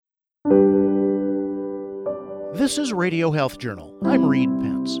This is Radio Health Journal. I'm Reed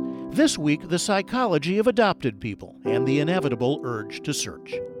Pence. This week, the psychology of adopted people and the inevitable urge to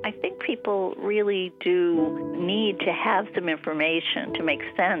search. I think people really do need to have some information to make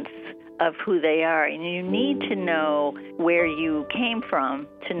sense of who they are, and you need to know where you came from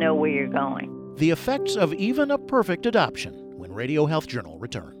to know where you're going. The effects of even a perfect adoption when Radio Health Journal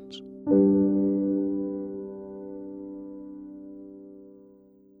returns.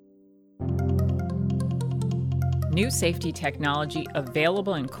 New safety technology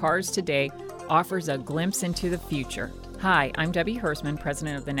available in cars today offers a glimpse into the future. Hi, I'm Debbie Hersman,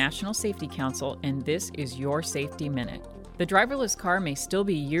 president of the National Safety Council, and this is your Safety Minute. The driverless car may still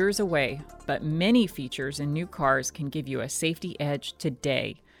be years away, but many features in new cars can give you a safety edge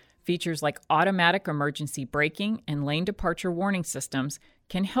today. Features like automatic emergency braking and lane departure warning systems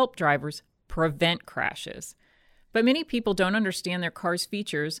can help drivers prevent crashes. But many people don't understand their car's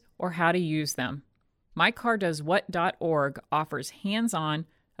features or how to use them. MyCarDoesWhat.org offers hands-on,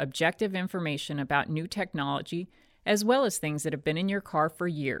 objective information about new technology, as well as things that have been in your car for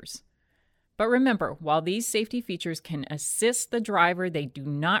years. But remember, while these safety features can assist the driver, they do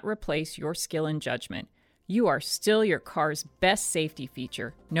not replace your skill and judgment. You are still your car's best safety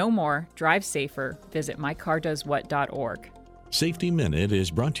feature. Know more, drive safer, visit MyCarDoesWhat.org. Safety Minute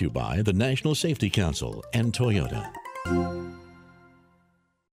is brought to you by the National Safety Council and Toyota.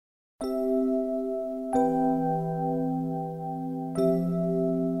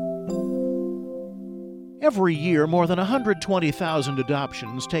 Every year, more than 120,000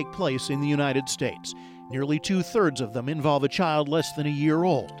 adoptions take place in the United States. Nearly two-thirds of them involve a child less than a year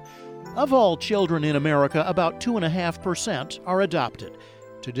old. Of all children in America, about 2.5% are adopted.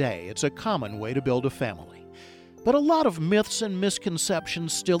 Today, it's a common way to build a family. But a lot of myths and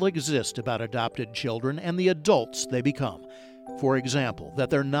misconceptions still exist about adopted children and the adults they become. For example, that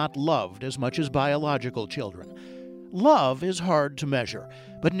they're not loved as much as biological children. Love is hard to measure,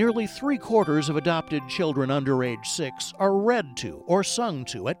 but nearly 3/4 of adopted children under age 6 are read to or sung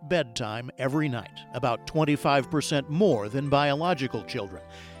to at bedtime every night, about 25% more than biological children.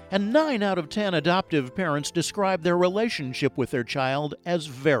 And 9 out of 10 adoptive parents describe their relationship with their child as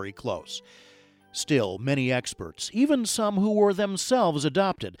very close. Still, many experts, even some who were themselves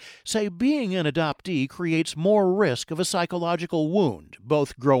adopted, say being an adoptee creates more risk of a psychological wound,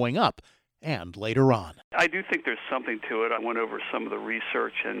 both growing up and later on. I do think there's something to it. I went over some of the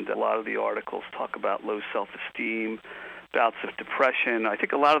research, and a lot of the articles talk about low self-esteem, bouts of depression. I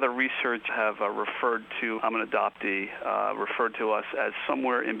think a lot of the research have referred to, I'm an adoptee, referred to us as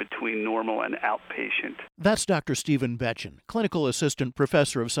somewhere in between normal and outpatient. That's Dr. Stephen Betchen, clinical assistant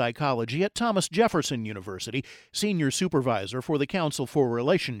professor of psychology at Thomas Jefferson University, senior supervisor for the Council for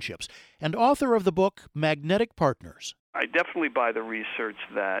Relationships, and author of the book Magnetic Partners. I definitely buy the research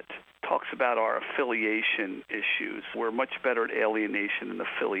that talks about our affiliation issues. We're much better at alienation than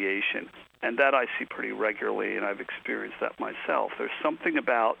affiliation, and that I see pretty regularly, and I've experienced that myself. There's something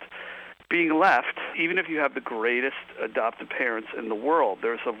about being left, even if you have the greatest adoptive parents in the world,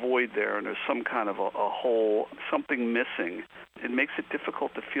 there's a void there, and there's some kind of a hole, something missing. It makes it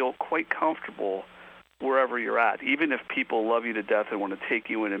difficult to feel quite comfortable wherever you're at. Even if people love you to death and want to take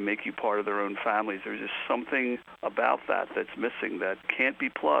you in and make you part of their own families, there's just something about that that's missing that can't be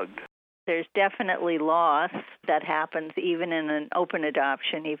plugged. There's definitely loss that happens even in an open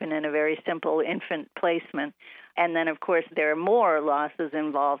adoption, even in a very simple infant placement. And then, of course, there are more losses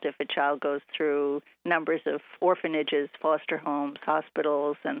involved if a child goes through numbers of orphanages, foster homes,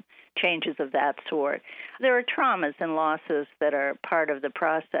 hospitals, and changes of that sort. There are traumas and losses that are part of the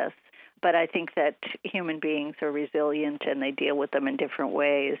process. But I think that human beings are resilient and they deal with them in different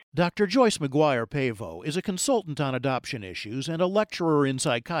ways. Dr. Joyce McGuire-Pavo is a consultant on adoption issues and a lecturer in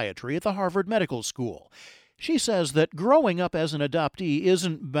psychiatry at the Harvard Medical School. She says that growing up as an adoptee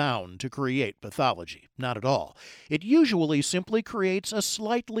isn't bound to create pathology. Not at all. It usually simply creates a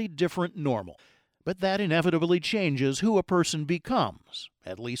slightly different normal. But that inevitably changes who a person becomes,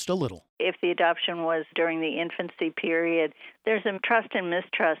 at least a little. If the adoption was during the infancy period, there's some trust and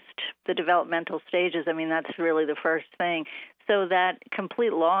mistrust, the developmental stages. I mean, that's really the first thing. So that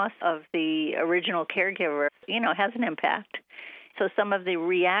complete loss of the original caregiver, has an impact. So some of the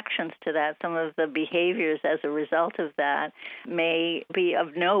reactions to that, some of the behaviors as a result of that may be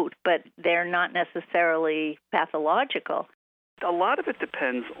of note, but they're not necessarily pathological. A lot of it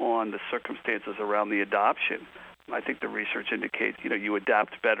depends on the circumstances around the adoption. I think the research indicates, you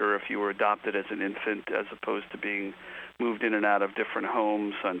adapt better if you were adopted as an infant as opposed to being moved in and out of different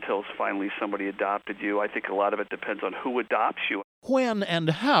homes until finally somebody adopted you. I think a lot of it depends on who adopts you. When and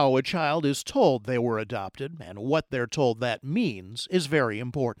how a child is told they were adopted and what they're told that means is very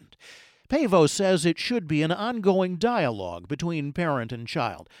important. Pavo says it should be an ongoing dialogue between parent and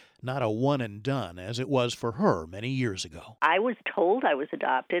child, not a one and done as it was for her many years ago. I was told I was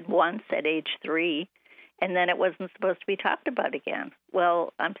adopted once at age 3, and then it wasn't supposed to be talked about again.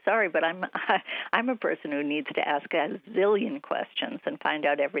 Well, I'm sorry, but I'm a person who needs to ask a zillion questions and find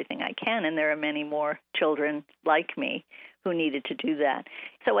out everything I can, and there are many more children like me who needed to do that.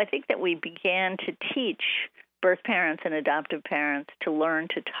 So I think that we began to teach birth parents and adoptive parents to learn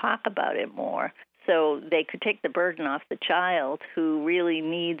to talk about it more so they could take the burden off the child who really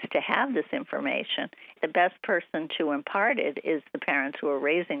needs to have this information. The best person to impart it is the parents who are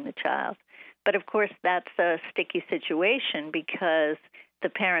raising the child. But, of course, that's a sticky situation because the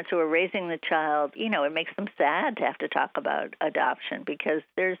parents who are raising the child, it makes them sad to have to talk about adoption because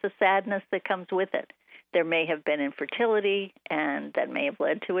there's a sadness that comes with it. There may have been infertility, and that may have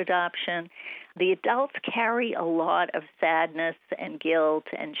led to adoption. The adults carry a lot of sadness and guilt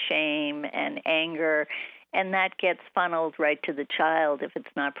and shame and anger, and that gets funneled right to the child if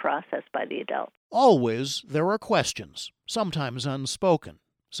it's not processed by the adult. Always there are questions, sometimes unspoken,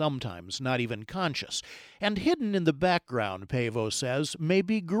 sometimes not even conscious. And hidden in the background, Pavo says, may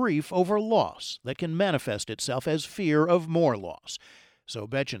be grief over loss that can manifest itself as fear of more loss. So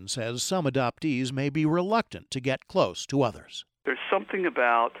Betchen says some adoptees may be reluctant to get close to others. There's something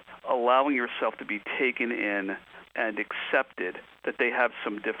about allowing yourself to be taken in and accepted that they have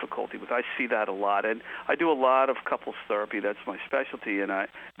some difficulty with. I see that a lot. And I do a lot of couples therapy. That's my specialty. And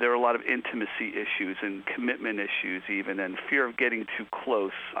there are a lot of intimacy issues and commitment issues even, and fear of getting too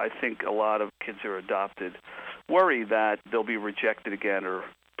close. I think a lot of kids who are adopted worry that they'll be rejected again or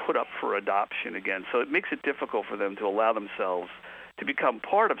put up for adoption again. So it makes it difficult for them to allow themselves to become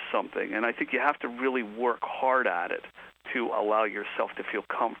part of something. And I think you have to really work hard at it to allow yourself to feel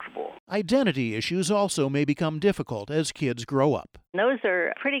comfortable. Identity issues also may become difficult as kids grow up. Those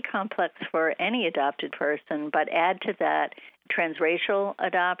are pretty complex for any adopted person, but add to that transracial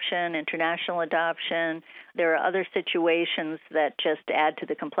adoption, international adoption. There are other situations that just add to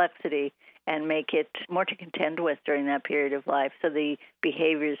the complexity and make it more to contend with during that period of life. So the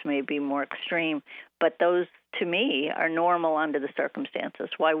behaviors may be more extreme. But those, to me, are normal under the circumstances.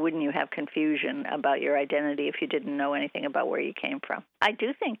 Why wouldn't you have confusion about your identity if you didn't know anything about where you came from? I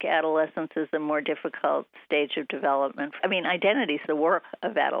do think adolescence is a more difficult stage of development. I mean, identity is the work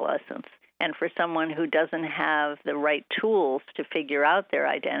of adolescence. And for someone who doesn't have the right tools to figure out their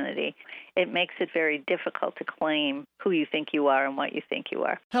identity, it makes it very difficult to claim who you think you are and what you think you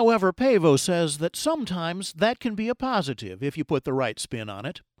are. However, Pavo says that sometimes that can be a positive if you put the right spin on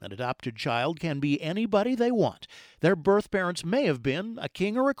it. An adopted child can be anybody they want. Their birth parents may have been a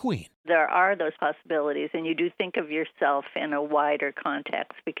king or a queen. There are those possibilities, and you do think of yourself in a wider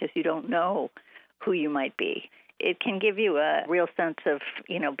context because you don't know who you might be. It can give you a real sense of,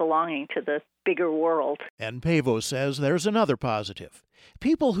 belonging to the bigger world. And Pavo says there's another positive.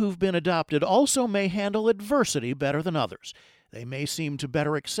 People who've been adopted also may handle adversity better than others. They may seem to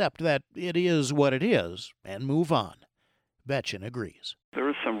better accept that it is what it is and move on. Betchen agrees. There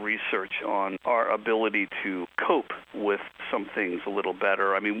is some research on our ability to cope with some things a little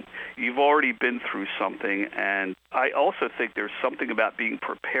better. I mean, you've already been through something, and I also think there's something about being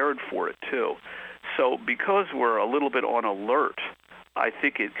prepared for it, too. So because we're a little bit on alert, I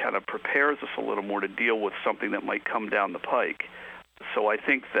think it kind of prepares us a little more to deal with something that might come down the pike. So I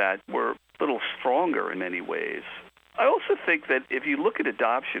think that we're a little stronger in many ways. I also think that if you look at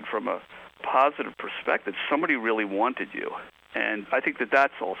adoption from a positive perspective, somebody really wanted you. And I think that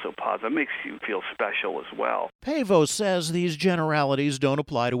that's also positive. It makes you feel special as well. Pavo says these generalities don't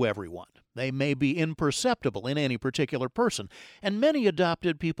apply to everyone. They may be imperceptible in any particular person, and many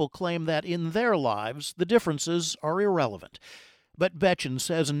adopted people claim that in their lives the differences are irrelevant. But Betchen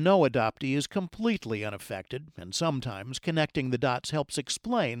says no adoptee is completely unaffected, and sometimes connecting the dots helps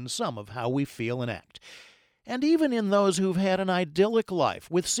explain some of how we feel and act. And even in those who've had an idyllic life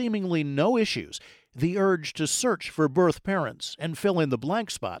with seemingly no issues, the urge to search for birth parents and fill in the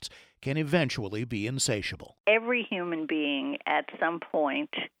blank spots can eventually be insatiable. Every human being at some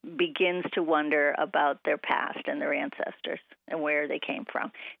point begins to wonder about their past and their ancestors and where they came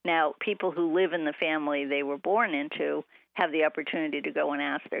from. Now, people who live in the family they were born into have the opportunity to go and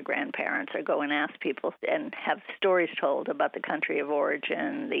ask their grandparents or go and ask people and have stories told about the country of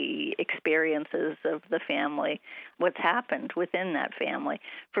origin, the experiences of the family, what's happened within that family.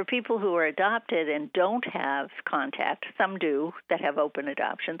 For people who are adopted and don't have contact, some do that have open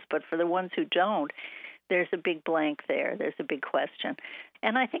adoptions, but for the ones who don't, there's a big blank there. There's a big question.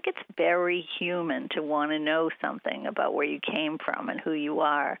 And I think it's very human to want to know something about where you came from and who you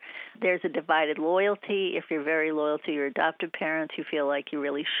are. There's a divided loyalty. If you're very loyal to your adoptive parents, you feel like you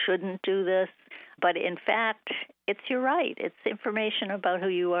really shouldn't do this. But in fact, you're right. It's information about who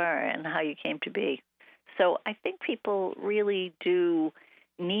you are and how you came to be. So I think people really do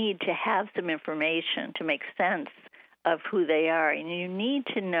need to have some information to make sense of who they are. And you need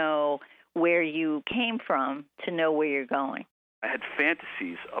to know where you came from to know where you're going. I had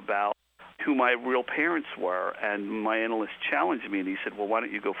fantasies about who my real parents were, and my analyst challenged me, and he said, well, why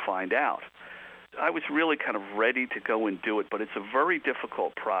don't you go find out? I was really kind of ready to go and do it, but it's a very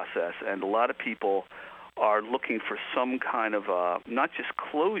difficult process, and a lot of people are looking for some kind of, not just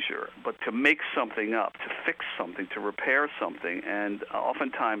closure, but to make something up, to fix something, to repair something, and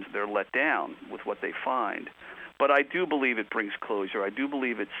oftentimes they're let down with what they find. But I do believe it brings closure. I do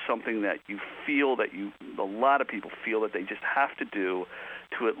believe it's something that you feel a lot of people feel that they just have to do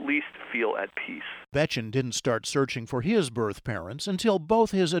to at least feel at peace. Betjen didn't start searching for his birth parents until both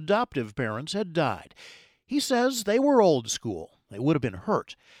his adoptive parents had died. He says they were old school. They would have been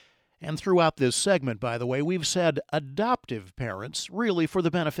hurt. And throughout this segment, by the way, we've said adoptive parents, really for the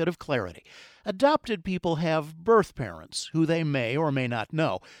benefit of clarity. Adopted people have birth parents who they may or may not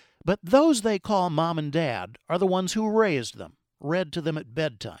know. But those they call mom and dad are the ones who raised them, read to them at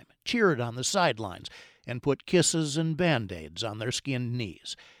bedtime, cheered on the sidelines, and put kisses and Band-Aids on their skinned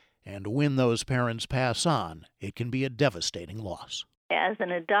knees. And when those parents pass on, it can be a devastating loss. As an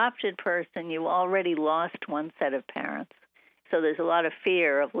adopted person, you already lost one set of parents. So there's a lot of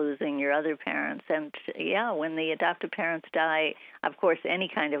fear of losing your other parents. And, when the adoptive parents die, of course, any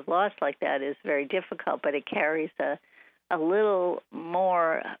kind of loss like that is very difficult, but it carries a little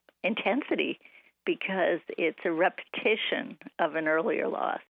more intensity because it's a repetition of an earlier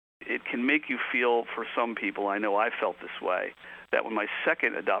loss. It can make you feel, for some people, I know I felt this way, that when my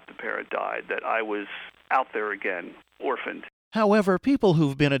second adoptive parent died, that I was out there again, orphaned. However, people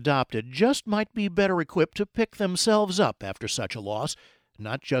who've been adopted just might be better equipped to pick themselves up after such a loss,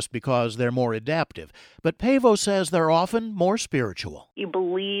 not just because they're more adaptive, but Paavo says they're often more spiritual. You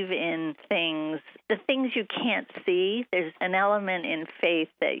believe in the things you can't see. There's an element in faith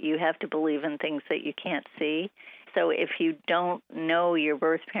that you have to believe in things that you can't see. So if you don't know your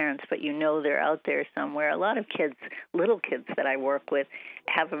birth parents, but you know they're out there somewhere, a lot of kids, little kids that I work with,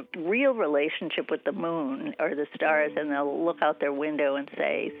 have a real relationship with the moon or the stars, and they'll look out their window and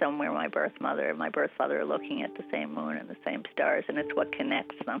say, somewhere my birth mother and my birth father are looking at the same moon and the same stars, and it's what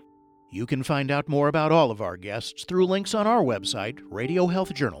connects them. You can find out more about all of our guests through links on our website,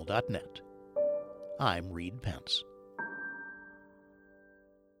 radiohealthjournal.net. I'm Reed Pence.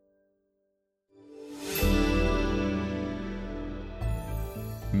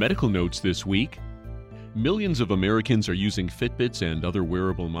 Medical notes this week. Millions of Americans are using Fitbits and other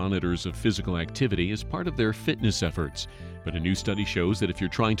wearable monitors of physical activity as part of their fitness efforts. But a new study shows that if you're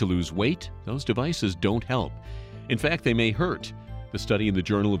trying to lose weight, those devices don't help. In fact, they may hurt. The study in the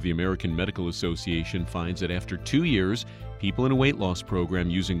Journal of the American Medical Association finds that after 2 years, people in a weight loss program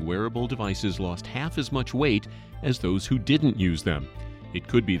using wearable devices lost half as much weight as those who didn't use them. It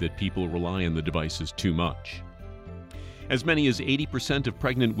could be that people rely on the devices too much. As many as 80% of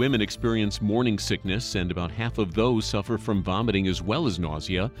pregnant women experience morning sickness, and about half of those suffer from vomiting as well as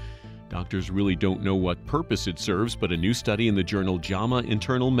nausea. Doctors really don't know what purpose it serves, but a new study in the journal JAMA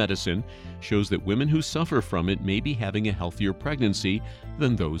Internal Medicine shows that women who suffer from it may be having a healthier pregnancy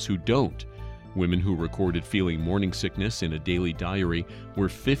than those who don't. Women who recorded feeling morning sickness in a daily diary were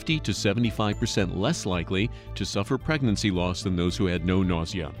 50 to 75% less likely to suffer pregnancy loss than those who had no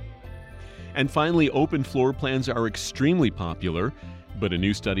nausea. And finally, open floor plans are extremely popular, but a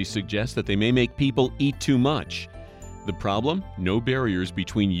new study suggests that they may make people eat too much. The problem? No barriers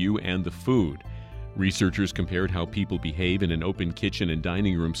between you and the food. Researchers compared how people behave in an open kitchen and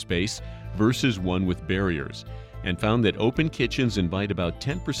dining room space versus one with barriers, and found that open kitchens invite about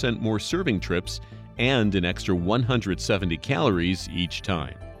 10% more serving trips and an extra 170 calories each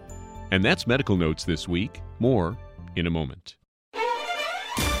time. And that's Medical Notes this week. More in a moment.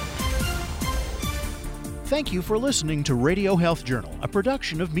 Thank you for listening to Radio Health Journal, a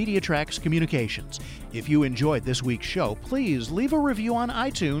production of Mediatrax Communications. If you enjoyed this week's show, please leave a review on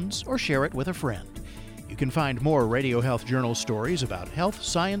iTunes or share it with a friend. You can find more Radio Health Journal stories about health,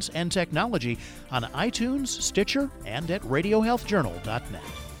 science, and technology on iTunes, Stitcher, and at radiohealthjournal.net.